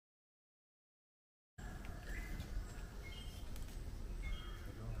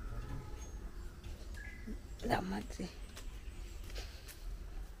അമ്മച്ചി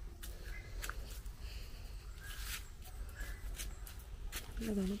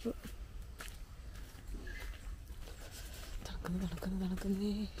തണുപ്പ്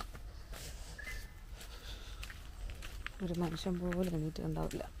തണുക്കുന്നേ. ഒരു മനുഷ്യൻ പോലും എണീറ്റ്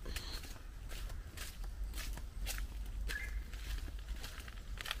ഉണ്ടാവില്ല.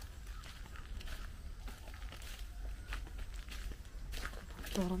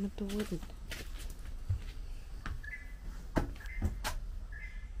 തുറന്നിട്ട് പോലും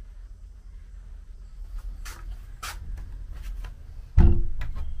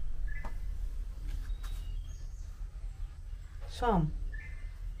ശ്യാം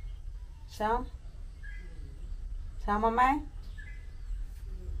ശ്യാം ശ്യാമമ്മേ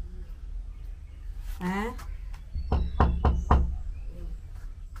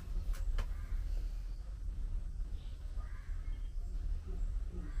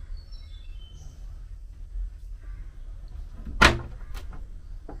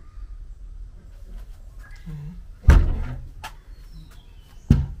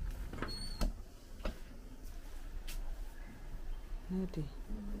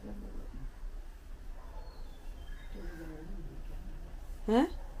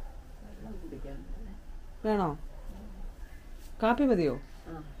വേണോ? കാപ്പി മതിയോ?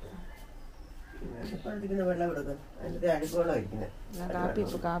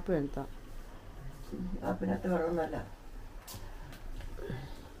 കാപ്പി എടുത്താ കാപ്പിനകത്ത് വെള്ളമൊന്നുമല്ല.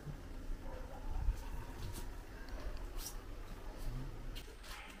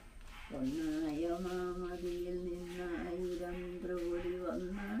 ഒന്നായമതിയിൽ നിന്നായിരം പ്രഭുടി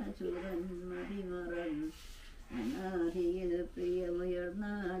വന്ന ചുരന്മതി മറന്നു അനാദിയിൽ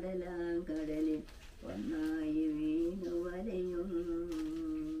പ്രിയമുയർന്നാടലാം കടലിൽ ഒന്നായി വീണു വലയും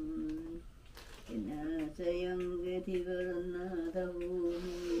എന്നാശയം ഗതി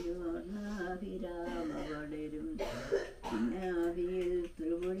പെറുന്നാഥഭൂമിയിലുർണാഭിരാമ വളരും പിന്നാവിയിൽ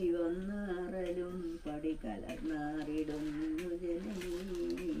ത്രിപുടി വന്നാറലും പടി കലർന്നാറിടുന്നു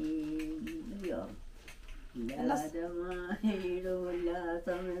ജനനീയോ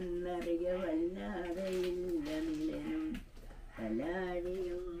ഉല്ലാസമെന്നറിയ വല്ലാതെയില്ല നിലനും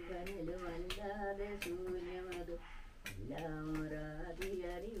കലാടിയും കനലും അല്ലാതെ ശൂന്യമത് എല്ലാം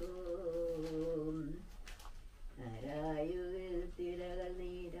ഒരാതിലറിയോ നാരായുവിൽ തിരകൾ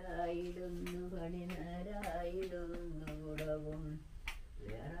നീരായിടുന്നു പണി നാരായിടുന്നു കുടവും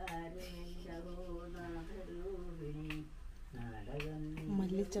വേറാരുമില്ലൂപിണി നാടകം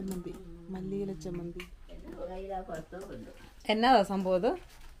മല്ലിച്ചമ്മന്തി മല്ലിയില ചമ്മന്തി. പുറത്തുണ്ട്. എന്നതാ സംഭവം? അത്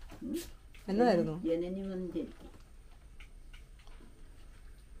എന്നതായിരുന്നു? ജനനി മന്ദിർ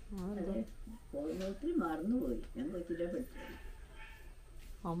മറന്നുപോയി. ഞാൻ കൊച്ചിലെ പഠിച്ചു.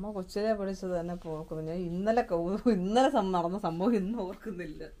 അമ്മ കൊച്ചിലെ പഠിച്ചത് തന്നെ ഓർക്കുന്നു. ഞാൻ ഇന്നലെ നടന്ന സംഭവം ഇന്ന്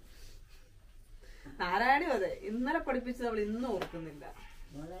ഓർക്കുന്നില്ല. നാരായണി അതെ ഇന്നലെ പഠിപ്പിച്ചത് അവൾ ഇന്ന് ഓർക്കുന്നില്ല.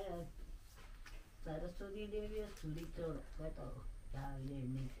 സരസ്വതി ദേവിയെ സ്തുതിച്ചോളൂ കേട്ടോ രാവിലെ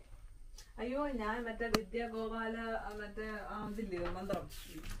എണ്ണീറ്റ്. അയ്യോ ഞാൻ മറ്റേ വിദ്യാഗോപാല മറ്റേ ഇതില്ലേ മന്ത്രം,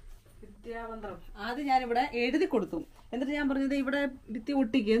 വിദ്യാമന്ത്രം അത് ഞാനിവിടെ എഴുതി കൊടുത്തു. എന്നിട്ട് ഞാൻ പറഞ്ഞത് ഇവിടെ ഭിത്തി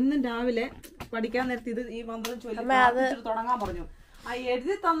ഒട്ടിക്ക് എന്നും രാവിലെ പഠിക്കാൻ നേരത്തെ ഇത് ഈ മന്ത്രം ചൊല്ലി തുടങ്ങാൻ പറഞ്ഞു. ആ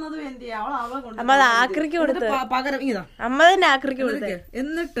എഴുതി തന്നതും എന്റെ അവളെ കൊണ്ട് പകരം ഇതാ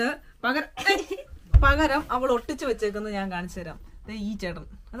എന്നിട്ട് പകരം അവൾ ഒട്ടിച്ചു വെച്ചേക്കുന്നത് ഞാൻ കാണിച്ചു തരാം. ഈ ചേട്ടൻ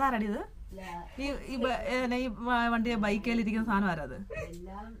അതാരടി ഇത്? ഈ വണ്ടിയെ ബൈക്കേലിരിക്കുന്ന സാധനം ആരാത്?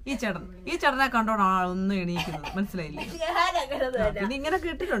 ഈ ചേട്ടനെ കണ്ടോണോ ഒന്നും എണീക്കുന്നത്? മനസ്സിലായില്ലേ? പിന്നെ ഇങ്ങനെ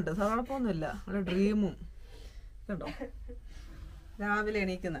കേട്ടിട്ടുണ്ട്. കുഴപ്പമൊന്നുമില്ല. അവിടെ ഡ്രീമും കേട്ടോ രാവിലെ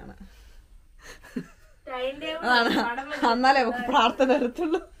എണീക്കുന്നതാണ്. അതാണ് എന്നാലേ നമുക്ക് പ്രാർത്ഥന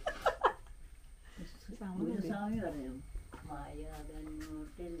വരത്തുള്ളൂ. സ്വാമി പറഞ്ഞു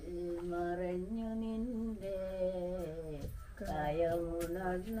മായാതന്നൂട്ടിൽ മറഞ്ഞു നിന്റെ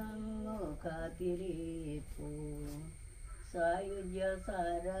കായമുണർന്നു കാത്തിരിപ്പൂ സായുജ്യ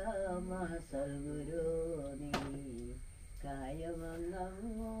സാരാമ സൽഗുരു നീ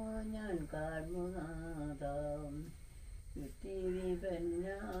കായമങ്ങോ ഞാൻ കാർമുനാഥം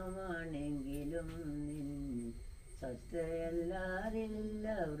വിപന്നാമാണെങ്കിലും നിൻ സത്യല്ലാതില്ല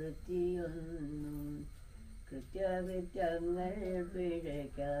വൃത്തിയൊന്നും കൃത്യകൃത്യങ്ങൾ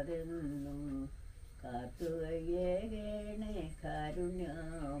പിഴയ്ക്കാതെന്നും കാത്തുകയേകേണേ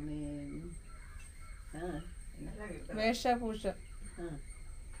കാരുണ്യമേ.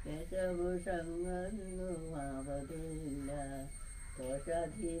 വേഷഭൂഷങ്ങൊന്നും ആവതില്ല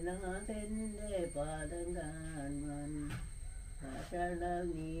കോശാധിനാഥന്റെ പാദം കാണാൻ ഭാഷണ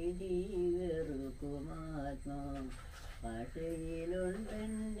നീതി വെറുക്കുമാത്മാ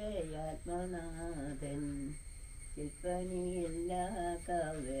ഭാഷയിലുണ്ടെന്റെ ആത്മനാഥൻ ശിൽപ്പനിയില്ല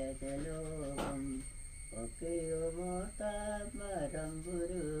കാവ്യലോകം ഒക്കെയോ മോർത്താമരം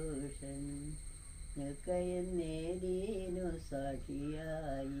പുരുഷൻ നിൽക്കയും നേടീനു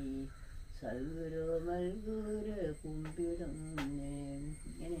സാക്ഷിയായി സൽഗുരു മൽഗുരു കുമ്പിടുന്നേ.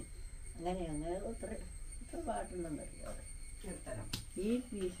 അങ്ങനെ അങ്ങനെ ഒത്ര പാട്ടുണ്ടെന്നറിയാം അവിടെ. ഈ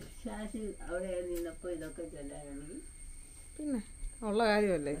ശാശി അവിടെ നിന്നപ്പോൾ ഇതൊക്കെ ചൊല്ലാനാണെങ്കിൽ പിന്നെ ഉള്ള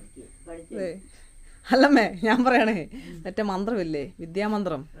കാര്യമല്ലേ. പഠിച്ചു. അല്ലമ്മേ ഞാൻ പറയണേ, മറ്റേ മന്ത്രമില്ലേ,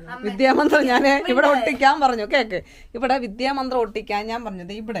 വിദ്യാമന്ത്രം ഞാൻ ഇവിടെ ഒട്ടിക്കാൻ പറഞ്ഞു. കേക്ക്, ഇവിടെ വിദ്യാമന്ത്രം ഒട്ടിക്കാൻ ഞാൻ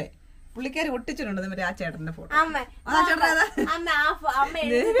പറഞ്ഞത് ഇവിടെ പുള്ളിക്കാരി ഒട്ടിച്ചിട്ടുണ്ട് മറ്റേ ആ ചേട്ടന്റെ ഫോട്ടോ.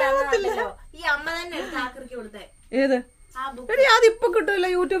 ഏത് എടി അതിപ്പൊ കിട്ടുമല്ലോ,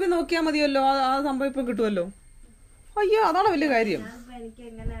 യൂട്യൂബിൽ നോക്കിയാൽ മതിയല്ലോ, ആ സംഭവം ഇപ്പൊ കിട്ടുമല്ലോ. അയ്യോ അതാണ് വലിയ കാര്യം.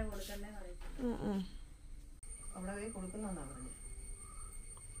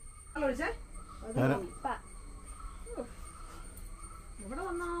 ഇവിടെ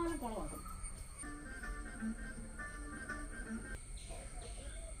വന്നാലും കുളമാക്കും.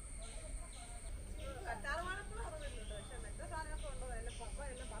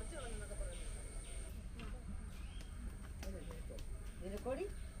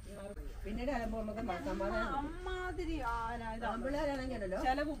 പിന്നീട് അമ്മാതിരി ആമ്പിള്ളേരാണെങ്കിലോ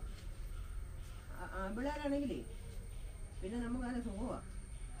ചെലവും ആമ്പിള്ളേരാണെങ്കിലേ പിന്നെ നമുക്ക് അതിന് സുഖമാണ്.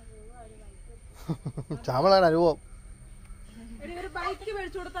 ചാവളാണ് അനുഭവം. ഒരു ബൈക്ക്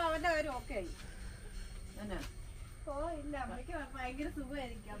മേടിച്ചു കൊടുത്താൽ അവന്റെ കാര്യം ഓക്കെ ആയി. എന്നാ ഇല്ല അമ്മയ്ക്ക് ഭയങ്കര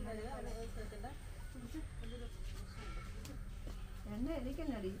സുഖമായിരിക്കും. എന്നെ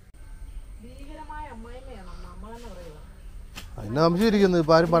എനിക്കല്ലടി ഭീകരമായ അമ്മായിമ്മയാണ് നമ്മളെന്ന് പറയുക. അതിനെ സംശയിച്ചിരിക്കുന്നു,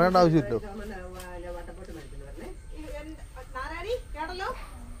 ഇപ്പൊ ആരും പറയേണ്ട ആവശ്യമില്ലോ. വട്ടപ്പൊട്ട് മേടിക്കുന്നു പറഞ്ഞേ. നാരായണി കേട്ടല്ലോ,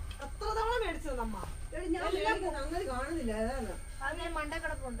 എത്ര തവണ മേടിച്ചത് നമ്മ. അങ്ങനെ കാണുന്നില്ല. അതാണ് മണ്ട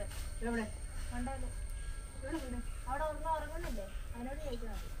കിടപ്പുണ്ട്. എവിടെ മണ്ടയില് അവിടെ ഉറങ്ങുന്നില്ലേ? അതിനോട്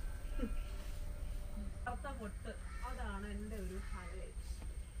ചോദിച്ചാൽ പൊട്ട്, അതാണ് എന്റെ ഒരു ഹൈലൈറ്റ്.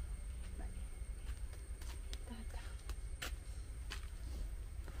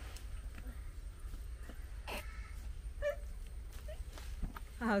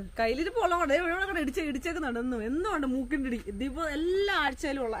 കയ്യിലിരിപ്പ് ഉള്ള കൊണ്ട് ഇവിടെ ഇടിച്ചേക്ക് നടന്നു. എന്നുണ്ട് മൂക്കിന്റെ ഇടി. ഇതിപ്പോ എല്ലാ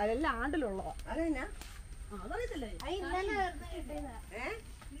ആഴ്ചയിലും ഉള്ള, എല്ലാ ആണ്ടിലും ഉള്ളതാ. അതെന്നാ അതറിയത്തില്ലേ? ഇന്നലെ ഒരെണ്ണം കിട്ടിയതാ.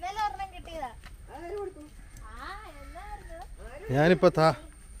 ഇന്നലെ ഒരെണ്ണം കിട്ടിയതാ. ഞാനിപ്പോ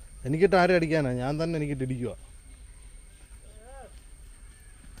എനിക്കിട്ട് ആരും അടിക്കാനാ, ഞാൻ തന്നെ എനിക്കിട്ട് ഇടിക്കുക.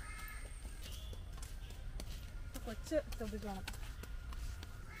 കൊച്ച് ശ്രദ്ധിക്കണം.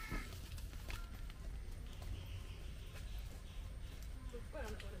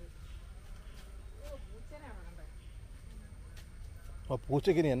 ആ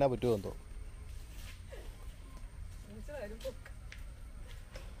പൂച്ചയ്ക്ക് ഇനി എന്നാ പറ്റുമോ എന്തോ.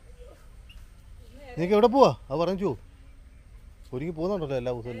 നീക്ക് എവിടെ പോവാ? അത് പറഞ്ഞു ഒരുങ്ങി പോകുന്നുണ്ടല്ലോ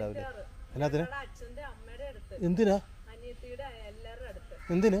എല്ലാ ദിവസവും രാവിലെ. എന്നാത്തിന്? എന്തിനാ?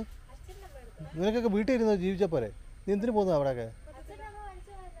 എന്തിന്? നിനക്കൊക്കെ വീട്ടിൽ ഇരുന്ന് ജീവിച്ചാ പോരെ, നീ എന്തിനു പോകുന്നു അവിടെയൊക്കെ?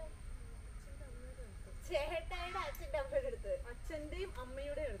 അച്ഛന്റെയും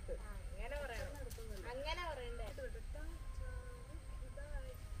അമ്മയുടെ അടുത്ത്.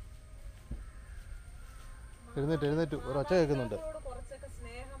 എഴുന്നേറ്റ് ഒരൊച്ച കേൾക്കുന്നുണ്ട്. കുറച്ചൊക്കെ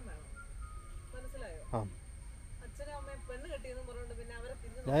സ്നേഹം വേണം, മനസ്സിലായോ? ആ അച്ഛനും അമ്മയും പെണ്ണ് കെട്ടിയെന്ന് പറഞ്ഞോണ്ട് പിന്നെ അവരെ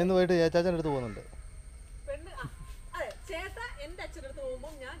ഞാൻ ഇന്ന് പോയിട്ട് ചേച്ചാച്ചൻ്റെ അടുത്ത് പോകുന്നുണ്ട്. പെണ്ണ് അതെ, ചേട്ട എന്റെ അച്ഛൻ്റെ അടുത്ത്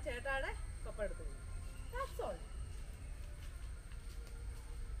പോകുമ്പോ ഞാൻ ചേട്ടാടെ കപ്പ എടുത്ത് പോകും. That's all.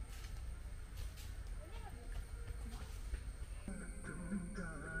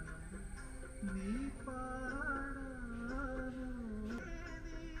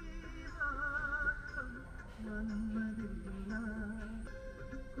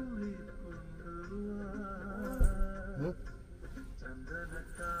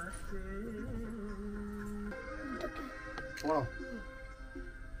 പോണോ?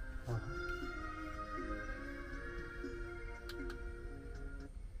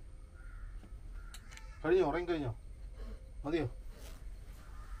 കഴിഞ്ഞോ? ഉറങ്ങി കഴിഞ്ഞോ? മതിയോ?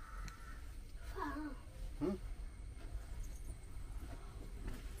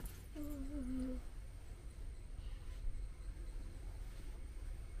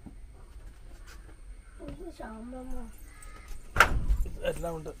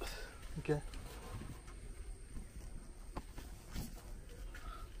 എല്ലാം ഉണ്ട്. ഓക്കെ,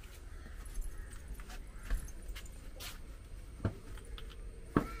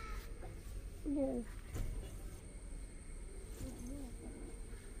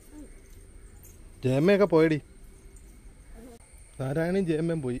 ജയമ്മയൊക്കെ പോയടി. നാരായണിയും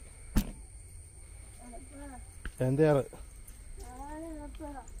ജയമ്മയും പോയി. എന്തേറ്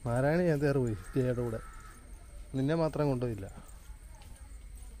നാരായണി എന്തേറ് പോയി ജയയുടെ കൂടെ. നിന്നെ മാത്രം കൊണ്ടുപോയില്ല.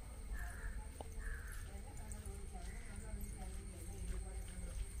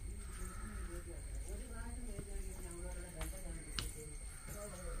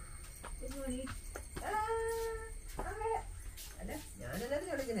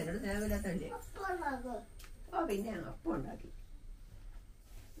 പിന്നെ അപ്പം ഉണ്ടാക്കി.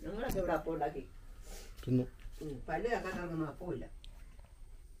 ഞങ്ങളൊക്കെ ഇവിടെ അപ്പം ഉണ്ടാക്കി തിന്നു. പല്ല് കേൾക്കാൻ ഇറങ്ങുന്നു അപ്പമില്ല.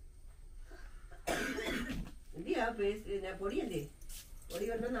 എന്തിയാ പേസ്റ്റ് പൊടി എന്തേ? പൊടി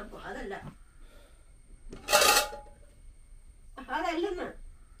കൊണ്ടുവന്ന അപ്പം അതല്ല, അതല്ലെന്ന്.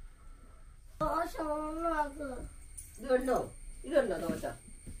 ഇതുണ്ടോ? ഇതുണ്ടോ ദോശ?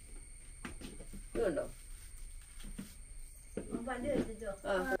 ഇതുണ്ടോ? പല്ല് തേച്ചോ?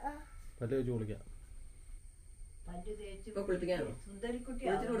 പല്ല് വെച്ച് കുളിക്കാം. പല്ല് തേച്ച് ഇപ്പൊ കുളിപ്പിക്കാനോ? സുന്ദരിക്കുട്ടി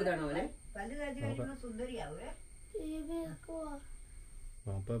കുളിച്ചിട്ട് കൊടുക്കാണോ അവനെ? പല്ല് തേച്ച് കഴിയുമ്പോ സുന്ദരിയാവേ. പിന്നെ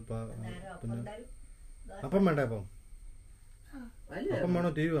അപ്പം വേണ്ടേ? അപ്പം അപ്പം വേണോ?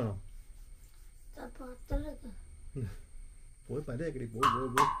 ടി വി വേണോ? പോയി പല്ല് തേക്കടി. പോയി പോയി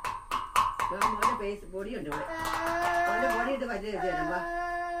പോയി. മോന്റെ പേസ്റ്റ് പൊടിയുണ്ട് ഇവിടെ. അവന്റെ പൊടിയിട്ട് പല്ല് തേച്ച് തരാം.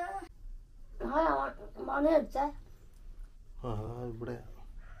 ഇവിടെ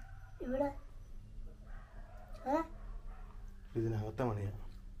ഇവിടെ ഇതിനകത്തെ മണിയാ.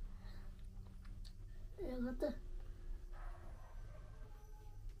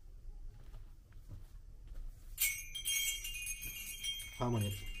 ആ മണി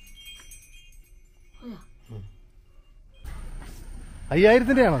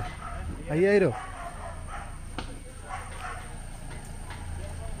 5000-ന്റെ ആണോ? 5000?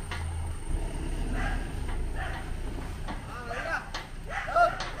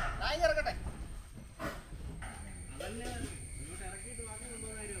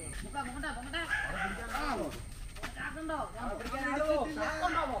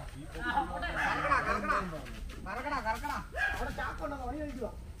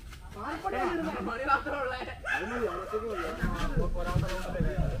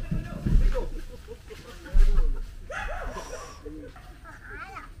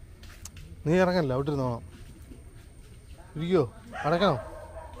 നീ ഇറങ്ങല്ല, അവിടെ ഇരുന്നോണം. ഇരിക്കോ? അടയ്ക്കണോ?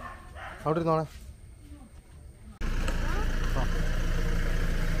 അവിടെ ഇരുന്നോണേ.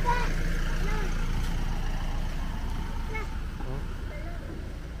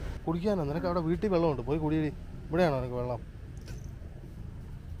 കുടിക്കാനോ? നിനക്ക് അവിടെ വീട്ടിൽ വെള്ളമുണ്ട്, പോയി കുടിയടി. ഇവിടെയാണോ നിനക്ക് വെള്ളം?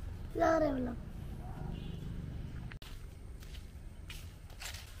 വെള്ളം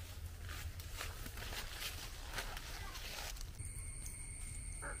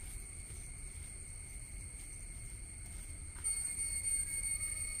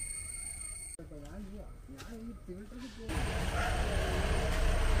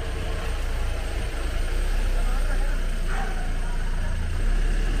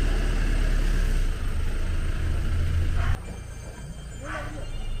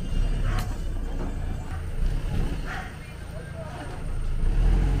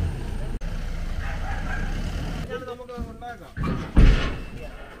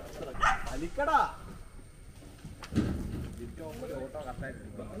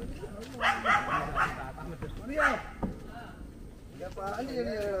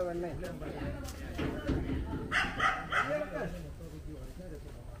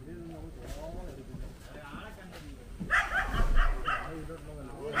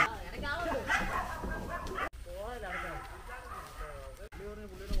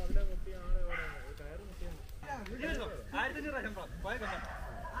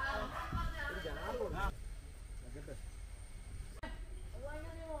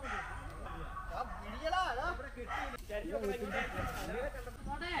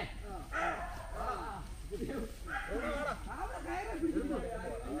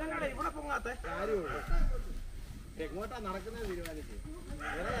എങ്ങോട്ടാ നടക്കുന്നത് തീരുമാനിച്ചു.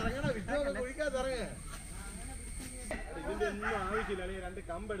 ഇറങ്ങണ കുഴിക്കാത്തിറങ്ങ. ഇതിന്റെ ഒന്നും ആവശ്യമില്ല. അല്ലെങ്കിൽ 2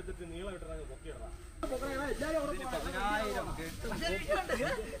 കമ്പ് എടുത്തിട്ട് നീളം ഇട്ടിറങ്ങി പൊക്കിയിടണം.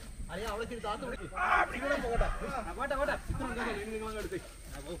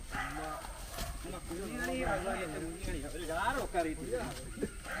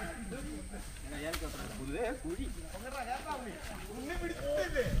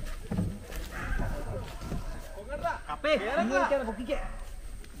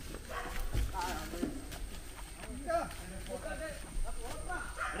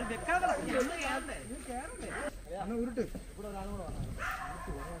 ഉരുട്ട് ഇവിടെ ഒരാളും കൂടെ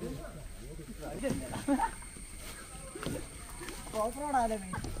ഓഫറോടാലേ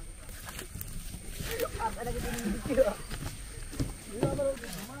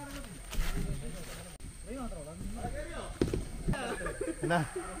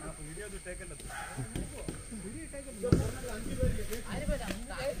വീഡിയോ ഇട്ടേക്കണ്ടത്.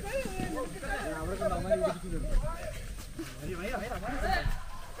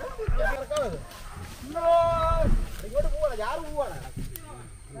 ഇങ്ങോട്ട് പോവാണ്, ഞാറ് പോവാണ്.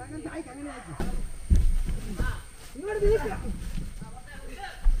 ഇങ്ങോട്ട്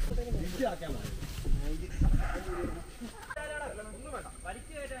തിരിച്ചാക്കാൻ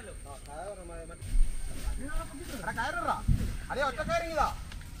അതെ ഒറ്റക്കാരിങ്ങതാ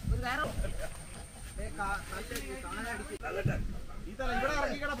ഈ തല ഇവിടെ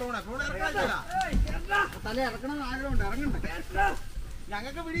ഇറങ്ങിക്കട ഫ്രോണെ തല ഇറക്കണം ആരോണ്ട് ഇറങ്ങണ്ടേ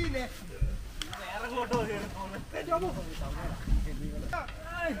ഞങ്ങൾക്ക് പിടിയില്ലേ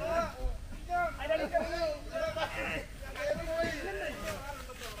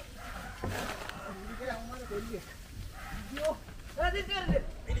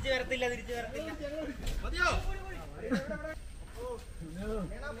തിരിച്ചു വരത്തില്ല മതിയോ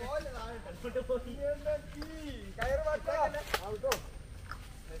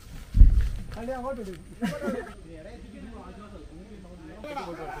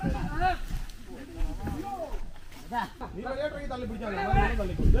നീ കളിയാട്ടെ തള്ളി പിടിച്ചാൽ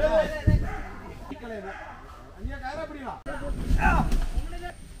കയറാ പിടിക്കണ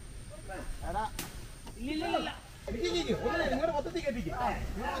നിങ്ങളുടെ മൊത്തത്തിൽ കെട്ടിക്ക്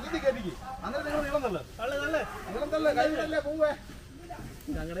അന്നേരം നിങ്ങൾ നീളം തള്ളു കഴിഞ്ഞല്ലേ പോവേ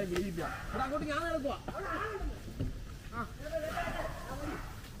ഞങ്ങളുടെ വീടില്ല ഇവിടെ അങ്ങോട്ട് ഞാൻ നടക്കുവാ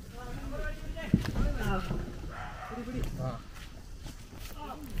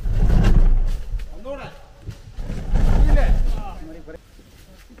ഒന്നുകൂടെ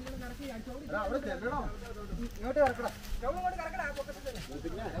അവിടെ ചെല്ലണം ഇങ്ങോട്ട് കിടക്കണം ഇങ്ങോട്ട് കിടക്കണ പൊക്കത്തിൽ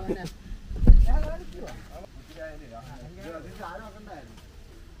ആരും വെക്കണ്ടായിരുന്നു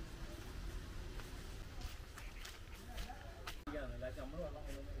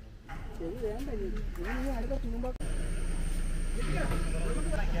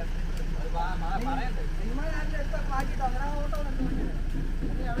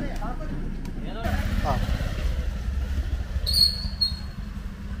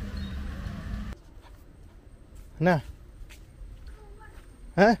എന്നാ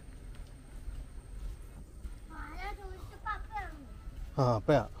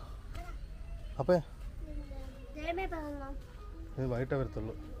അപ്പയാ വൈകിട്ടേ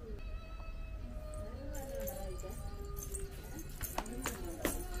വരത്തുള്ളൂ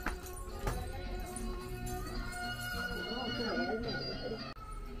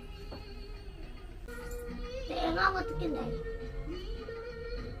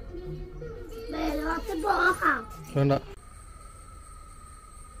വേണ്ട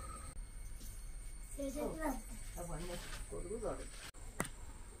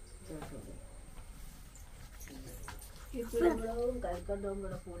കൽക്കണ്ടവും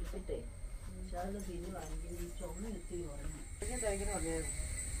കൂടെ പൊടിച്ചിട്ടേ പിന്നെ വാങ്ങിക്കുന്ന ചുമ എത്തി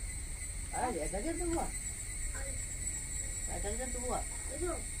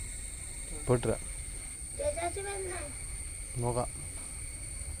പോയിട്ടാ നോക്കാം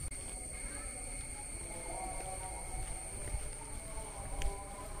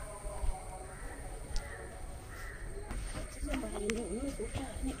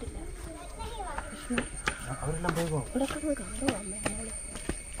അവരെല്ലാം പോയിക്കോ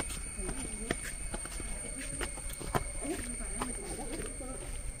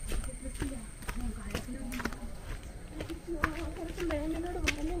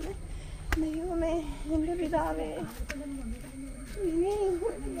ദൈവമേ എന്റെ പിതാവേ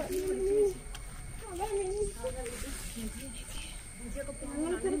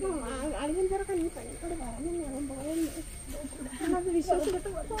അളിയൻ ചേർക്കാൻ ഈ പണിയോട് പറഞ്ഞു ഞാൻ പോയെന്ന് വിശ്വസിച്ചിട്ട്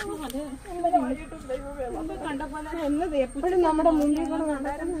എന്നത് എപ്പോഴും നമ്മുടെ മുമ്പിൽ കൂടെ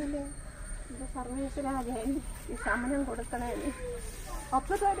നടക്കുന്നില്ല. എന്റെ സർവേശ്വരാജ ഈ സമനം കൊടുക്കണേ.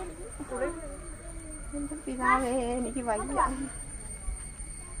 അപ്പൊ എന്റെ പിതാവേ എനിക്ക് വയ്യ.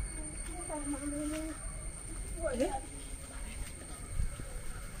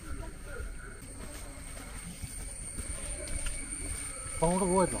 അങ്ങോട്ട്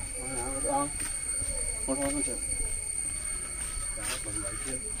പോവായിരുന്നോ?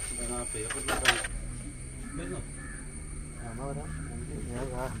 എന്നാ വരാം. ഞാൻ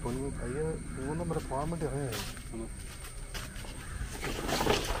പയ്യെ പോകുന്ന വരെ പോകാൻ വേണ്ടി ഇറങ്ങിയായിരുന്നു.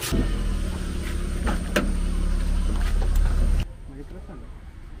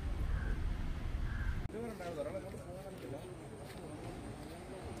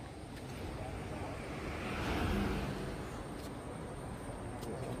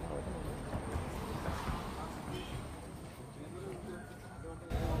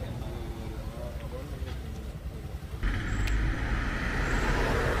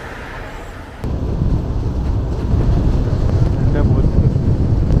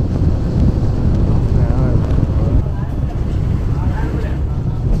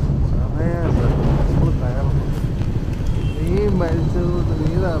 മരിച്ചത്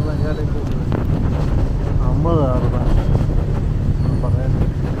നീ തരണം ഞാൻ 50 തരണം